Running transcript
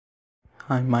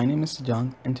Hi, my name is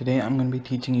Sejong, and today I'm going to be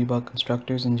teaching you about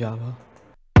constructors in Java.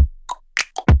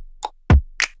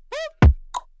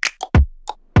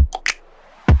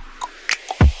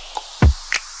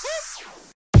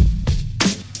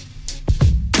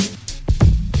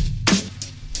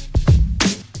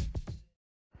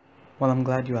 Well, I'm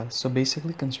glad you asked. So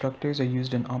basically, constructors are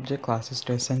used in object classes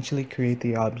to essentially create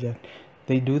the object.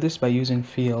 They do this by using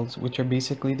fields, which are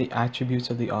basically the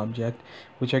attributes of the object,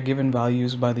 which are given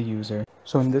values by the user.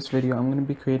 So in this video, I'm going to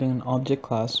be creating an object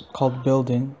class called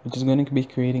building, which is going to be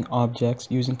creating objects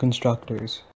using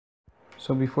constructors.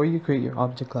 So before you create your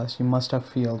object class, you must have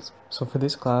fields. So for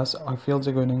this class, our fields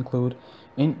are going to include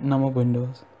int num of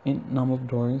windows, int num of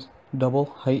doors, double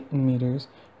height in meters,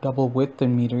 double width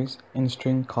in meters, and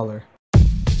string color.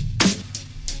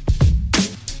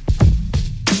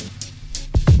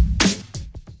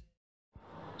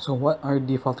 So what are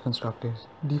default constructors?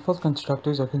 Default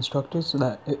constructors are constructors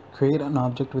that create an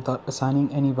object without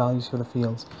assigning any values for the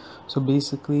fields. So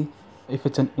basically, if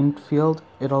it's an int field,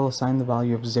 it'll assign the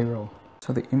value of 0.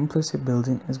 So the implicit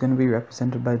building is going to be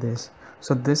represented by this.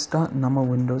 So this dot num of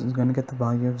windows is going to get the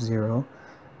value of 0.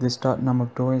 This dot num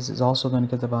of doors is also going to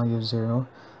get the value of 0.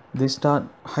 This dot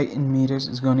height in meters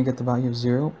is going to get the value of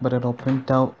 0, but it'll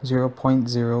print out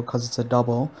 0.0 because it's a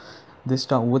double. This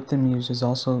dot width in meters is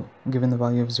also given the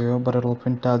value of 0, but it'll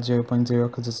print out 0.0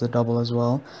 because it's a double as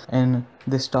well. And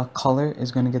this dot color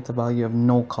is going to get the value of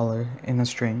no color in a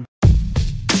string.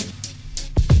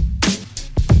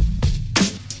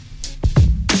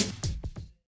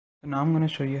 Now I'm going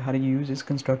to show you how to use this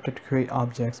constructor to create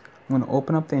objects. I'm going to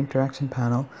open up the interaction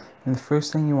panel, and the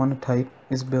first thing you want to type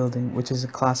is building, which is a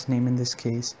class name in this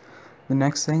case. The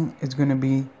next thing is going to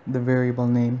be the variable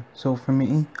name. So for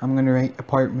me, I'm going to write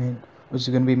apartment, which is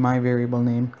going to be my variable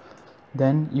name.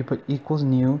 Then you put equals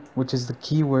new, which is the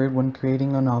keyword when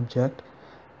creating an object,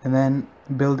 and then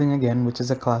building again, which is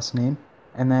a class name,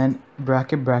 and then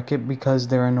bracket bracket because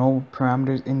there are no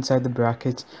parameters inside the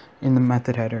brackets in the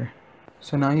method header.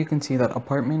 So now you can see that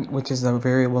apartment, which is the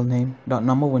variable name,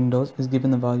 .num of windows is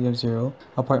given the value of 0.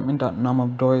 Apartment.num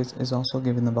of doors is also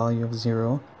given the value of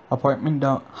 0.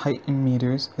 Apartment.height in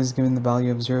meters is given the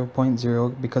value of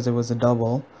 0.0 because it was a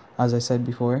double, as I said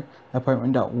before.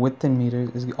 Apartment.width in meters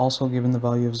is also given the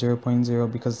value of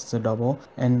 0.0 because it's a double.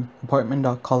 And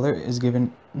apartment.color is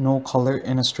given no color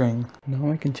in a string.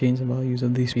 Now I can change the values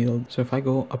of these fields. So if I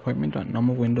go apartment.num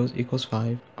of windows equals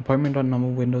 5, apartment.num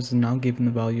of windows is now given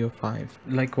the value of 5.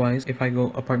 Likewise, if I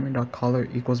go apartment.color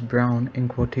equals brown in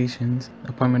quotations,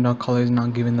 apartment.color is now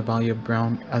given the value of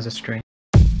brown as a string.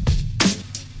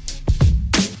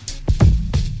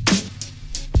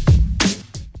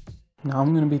 Now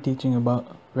I'm going to be teaching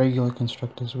about regular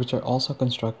constructors, which are also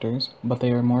constructors, but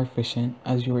they are more efficient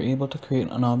as you are able to create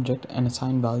an object and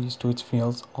assign values to its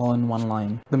fields all in one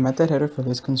line. The method header for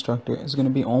this constructor is going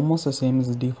to be almost the same as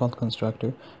the default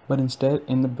constructor, but instead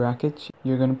in the brackets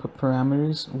you're going to put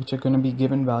parameters which are going to be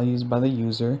given values by the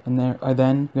user, and they are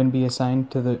then going to be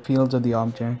assigned to the fields of the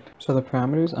object. So the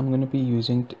parameters I'm going to be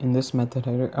using in this method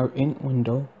header are int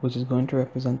window, which is going to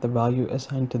represent the value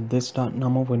assigned to this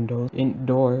num of windows, int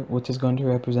door, which is going to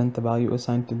represent the value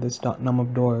assigned to this num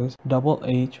of doors, double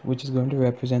h, which is going to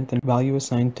represent the value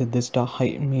assigned to this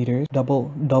height in meters, double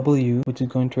w, which is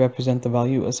going to represent the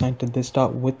value assigned to this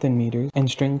width in meters, and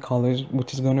string colors,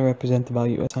 which is going to represent the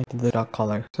value assigned to the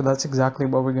color. So that's exactly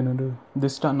what we're going to do.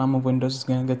 This num of windows is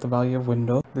going to get the value of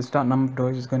window, this num of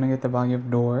doors is going to get the value of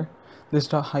door, this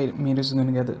height in meters is going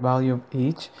to get the value of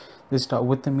h, this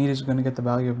width in meters is going to get the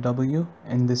value of w,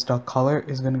 and this color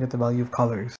is going to get the value of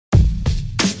colors.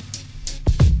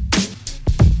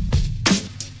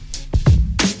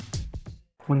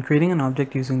 When creating an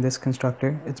object using this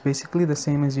constructor, it's basically the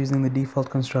same as using the default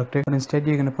constructor, but instead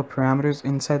you're going to put parameters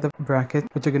inside the bracket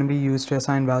which are going to be used to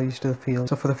assign values to the field.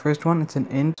 So for the first one, it's an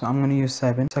int, so I'm going to use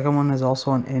 7. Second one is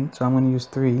also an int, so I'm going to use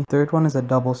 3. Third one is a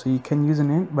double, so you can use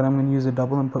an int, but I'm going to use a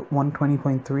double and put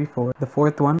 120.34. The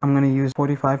fourth one, I'm going to use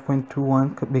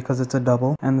 45.21 because it's a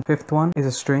double. And the fifth one is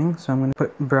a string, so I'm going to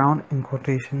put brown in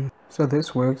quotation. So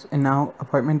this works, and now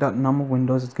apartment.num of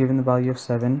windows is given the value of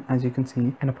 7, as you can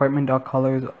see, and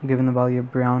apartment.color is given the value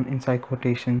of brown inside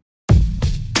quotation.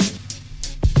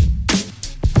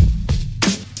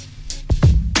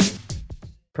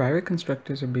 Private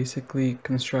constructors are basically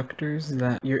constructors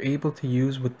that you're able to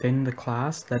use within the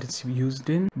class that it's used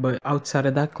in, but outside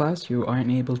of that class you aren't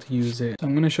able to use it. So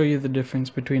I'm going to show you the difference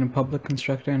between a public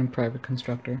constructor and a private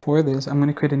constructor. For this, I'm going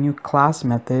to create a new class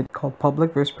method called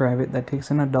public versus private that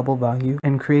takes in a double value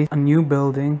and creates a new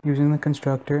building using the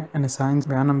constructor and assigns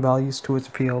random values to its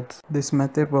fields. This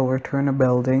method will return a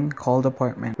building called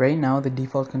apartment. Right now the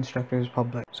default constructor is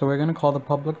public. So we're going to call the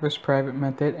public versus private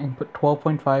method and put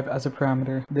 12.5 as a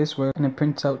parameter. This works and it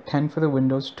prints out 10 for the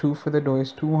windows, 2 for the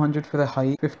doors, 200 for the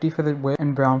height, 50 for the width,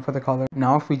 and brown for the color.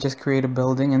 Now if we just create a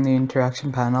building in the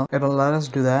interaction panel, it'll let us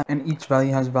do that, and each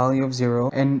value has value of 0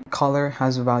 and color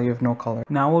has a value of no color.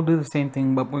 Now we'll do the same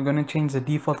thing, but we're going to change the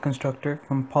default constructor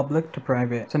from public to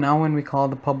private. So now when we call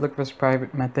the public versus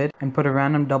private method and put a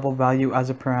random double value as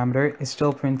a parameter, it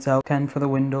still prints out 10 for the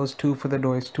windows, 2 for the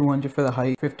doors, 200 for the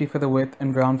height, 50 for the width,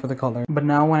 and brown for the color. But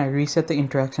now when I reset the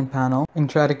interaction panel and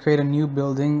try to create a new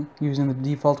building using the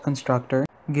default constructor,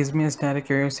 it gives me a static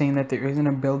error saying that there isn't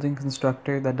a building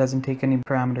constructor that doesn't take any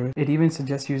parameters. It even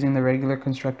suggests using the regular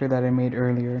constructor that I made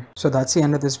earlier. So that's the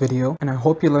end of this video, and I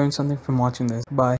hope you learned something from watching this. Bye.